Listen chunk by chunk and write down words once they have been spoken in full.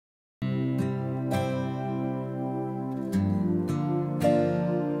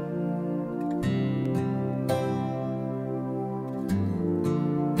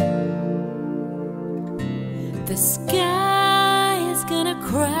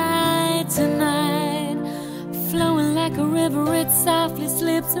wherever it softly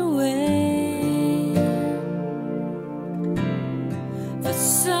slips away. The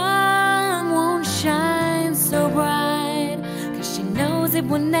sun won't shine so bright, 'cause she knows it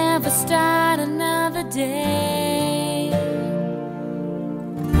will never start another day.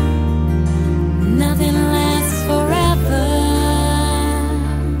 Nothing lasts forever.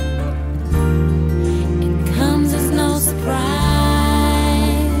 It comes as no surprise.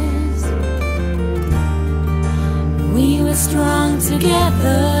 We were strong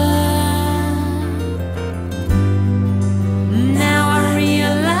together. Now I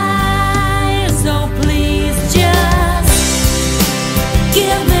realize, oh please just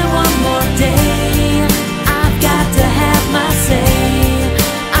give me one more day. I've got to have my say.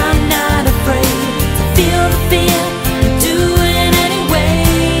 I'm not afraid to feel the fear, do it anyway.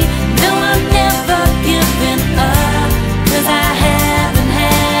 No, I'm never giving up, 'cause I haven't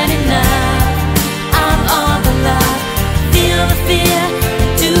had enough. I'm all the love, feel the fear,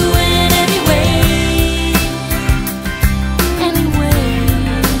 do it anyway. Anyway.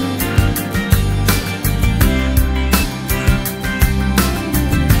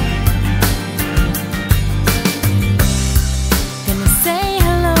 Gonna say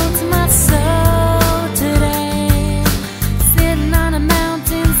hello to my soul today. Sitting on a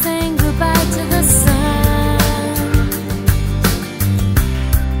mountain saying goodbye to the sun.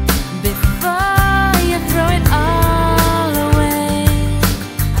 Before you throw it all away,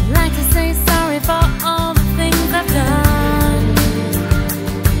 I'd like to say sorry for all the things I've done.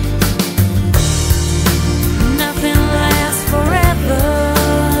 Nothing lasts forever.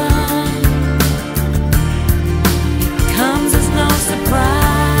 It comes as no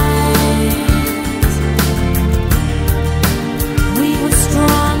surprise. We were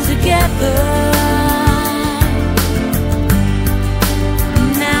strong together.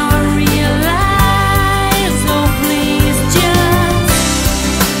 Now I realize, oh please just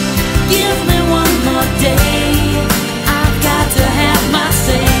give me one more day. I've got to have my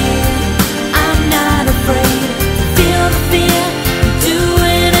say. I'm not afraid to feel the fear, do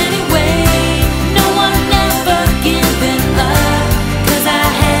it anyway. No, I'm never giving up, 'cause I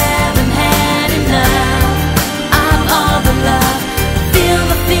haven't had enough. I'm all the love, feel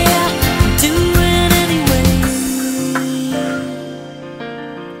the fear, do it anyway.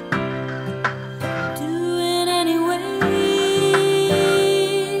 Do it anyway.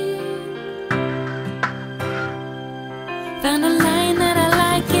 Found a line that I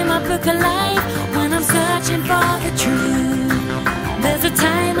like in my book of life when I'm searching for the truth. There's a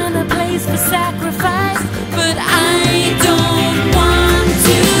time and a place for sacrifice, but I don't